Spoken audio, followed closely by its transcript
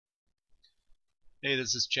Hey,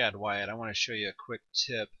 this is Chad Wyatt. I want to show you a quick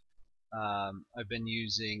tip I've been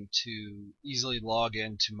using to easily log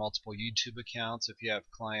into multiple YouTube accounts. If you have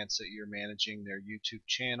clients that you're managing their YouTube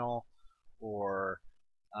channel or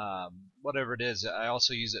whatever it is, I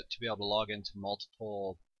also use it to be able to log into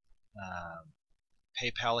multiple um,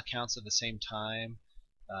 PayPal accounts at the same time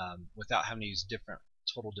without having to use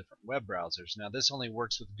total different web browsers. Now, this only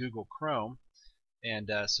works with Google Chrome, and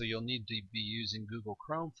so you'll need to be using Google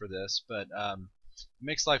Chrome for this, but it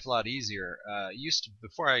makes life a lot easier. Used to,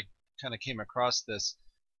 before I kind of came across this,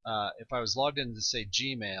 if I was logged into, say,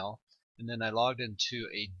 Gmail, and then I logged into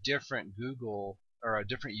a different Google or a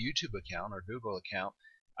different YouTube account or Google account,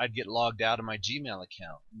 I'd get logged out of my Gmail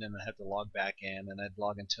account, and then I'd have to log back in, and I'd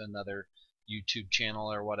log into another YouTube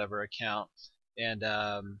channel or whatever account, and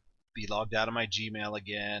be logged out of my Gmail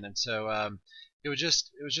again, and so it was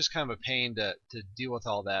just kind of a pain to deal with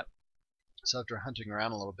all that. So after hunting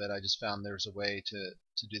around a little bit, I just found there's a way to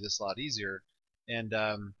do this a lot easier. And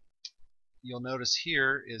you'll notice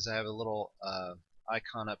here is I have a little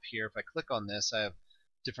icon up here. If I click on this, I have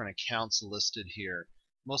different accounts listed here.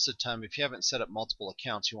 Most of the time, if you haven't set up multiple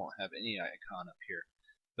accounts, you won't have any icon up here.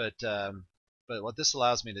 But what this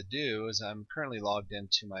allows me to do is I'm currently logged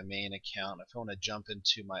into my main account. If I want to jump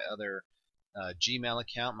into my other Gmail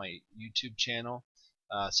account, my YouTube channel,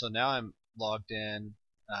 so now I'm logged in.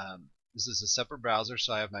 This is a separate browser,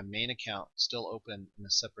 so I have my main account still open in a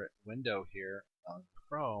separate window here on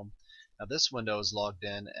Chrome. Now this window is logged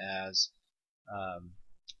in as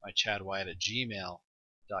my Chad Wyatt at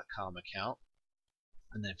gmail.com account,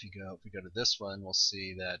 and then if we go to this one, we'll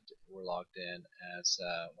see that we're logged in as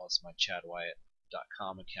well as my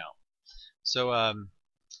chadwyatt.com account. So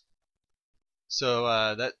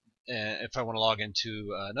that if I want to log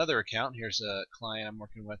into another account, here's a client I'm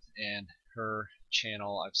working with, and her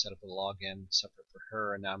channel, I've set up a login separate for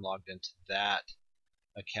her, and now I'm logged into that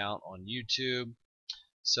account on YouTube.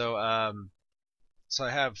 So so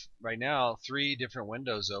I have right now 3 different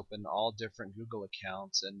windows open, all different Google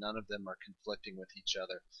accounts, and none of them are conflicting with each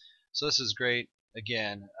other. So this is great.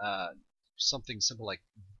 Again, something simple like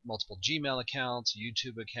multiple Gmail accounts,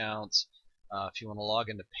 YouTube accounts. If you want to log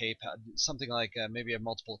into PayPal, something like maybe you have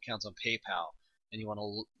multiple accounts on PayPal, and you want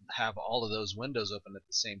to have all of those windows open at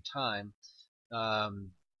the same time.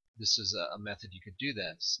 This is a method you could do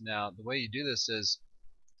this. Now, the way you do this is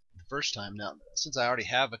the first time. Now, since I already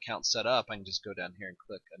have accounts set up, I can just go down here and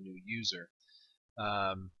click a new user.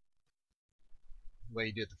 The way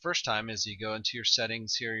you do it the first time is you go into your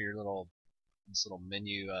settings here, this little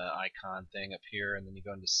menu icon thing up here, and then you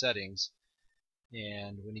go into settings.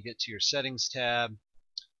 And when you get to your settings tab,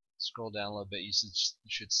 scroll down a little bit, you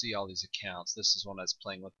should see all these accounts. This is one I was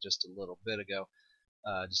playing with just a little bit ago,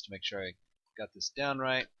 just to make sure I got this down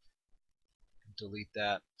right. Delete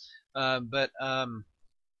that.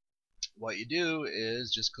 What you do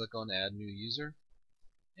is just click on add new user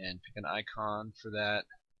and pick an icon for that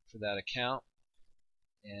account,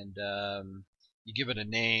 and you give it a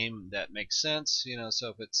name that makes sense. So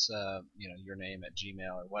if it's your name at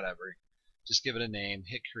Gmail or whatever, just give it a name,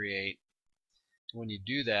 hit create. When you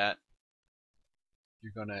do that,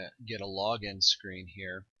 you're going to get a login screen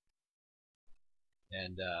here,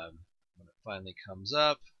 and when it finally comes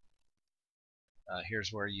up,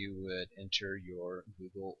 here's where you would enter your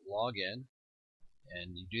Google login,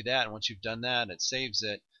 and you do that, and once you've done that, it saves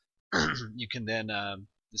it. You can then,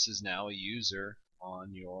 this is now a user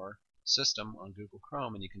on your system on Google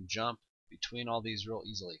Chrome, and you can jump between all these real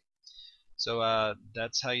easily. So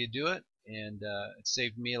that's how you do it, and it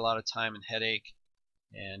saved me a lot of time and headache,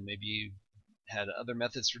 and maybe you had other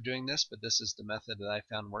methods for doing this, but this is the method that I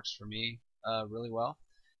found works for me really well.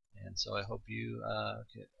 And so I hope you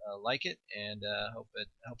like it, and hope it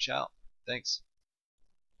helps you out. Thanks.